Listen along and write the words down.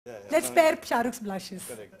Let's spare Shah Rukh's blushes.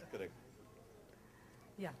 Correct, correct.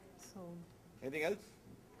 Yeah. So. Anything else?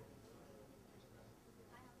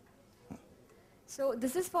 So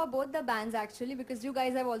this is for both the bands actually, because you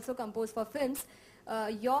guys have also composed for films.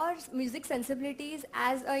 Your music sensibilities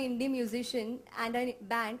as an indie musician and a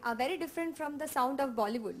band are very different from the sound of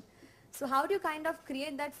Bollywood. So how do you kind of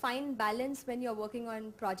create that fine balance when you're working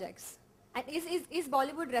on projects? And is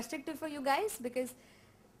Bollywood restrictive for you guys? Because,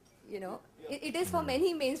 you know, it is for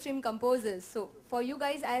many mainstream composers. So for you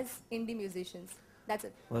guys as indie musicians, that's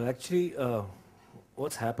it. Well, actually,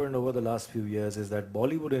 what's happened over the last few years is that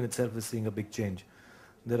Bollywood in itself is seeing a big change.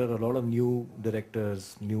 There are a lot of new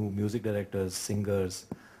directors, new music directors, singers.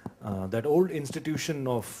 That old institution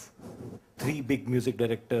of 3 big music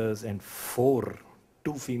directors and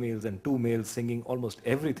 2 females and 2 males singing almost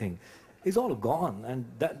everything is all gone, and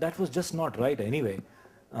that was just not right anyway.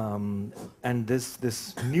 And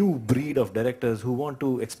this new breed of directors who want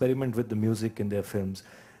to experiment with the music in their films,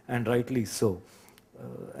 and rightly so.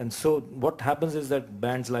 And so what happens is that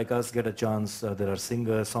bands like us get a chance. There are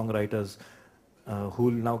singers, songwriters who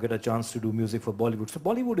will now get a chance to do music for Bollywood. So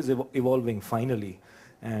Bollywood is evolving finally.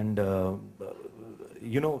 And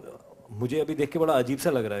you know, मुझे अभी देख के बड़ा अजीब सा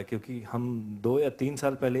लग रहा है, क्योंकि हम 2 या 3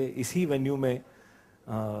 साल पहले इसी वेन्यू में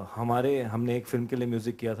हमने एक फिल्म के लिए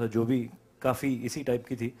म्यूजिक किया था, जो भी काफ़ी इसी टाइप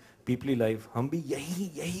की थी, पीपली लाइव. हम भी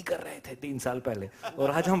यही कर रहे थे 3 साल पहले,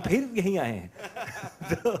 और आज हम फिर यहीं आए हैं.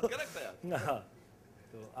 तो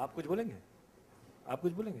आप कुछ बोलेंगे? आप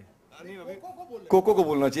कुछ बोलेंगे? कोको को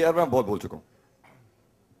बोलना चाहिए यार, मैं बहुत बोल चुका हूँ.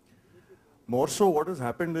 More so, what has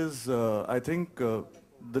happened is, I think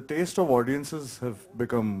the taste of audiences have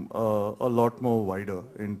become a lot more wider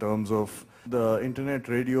in terms of the internet,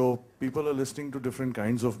 radio. People are listening to different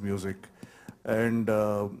kinds of music, and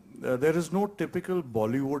there is no typical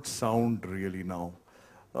Bollywood sound really now.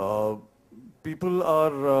 People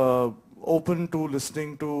are open to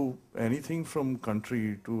listening to anything from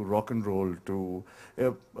country to rock and roll to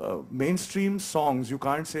mainstream songs. You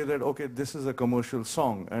can't say that, okay, this is a commercial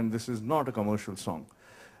song and this is not a commercial song.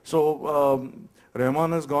 So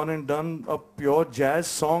Rahman has gone and done a pure jazz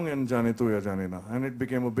song in Jaane Tu Ya Jaane Na, and it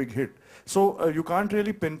became a big hit. So you can't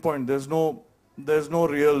really pinpoint. There's no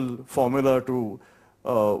real formula to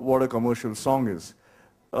what a commercial song is.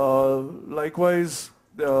 Likewise,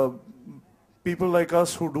 people like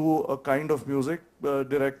us who do a kind of music,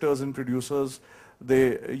 directors and producers,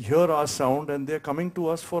 they hear our sound and they're coming to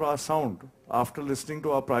us for our sound. After listening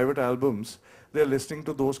to our private albums, they're listening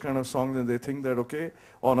to those kind of songs and they think that, okay,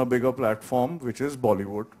 on a bigger platform, which is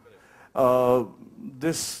Bollywood,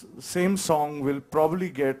 this same song will probably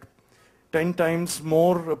get 10 times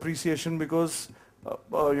more appreciation because,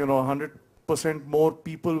 100% more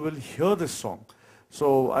people will hear this song.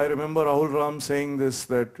 So I remember Rahul Ram saying this,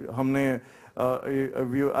 that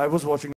I was watching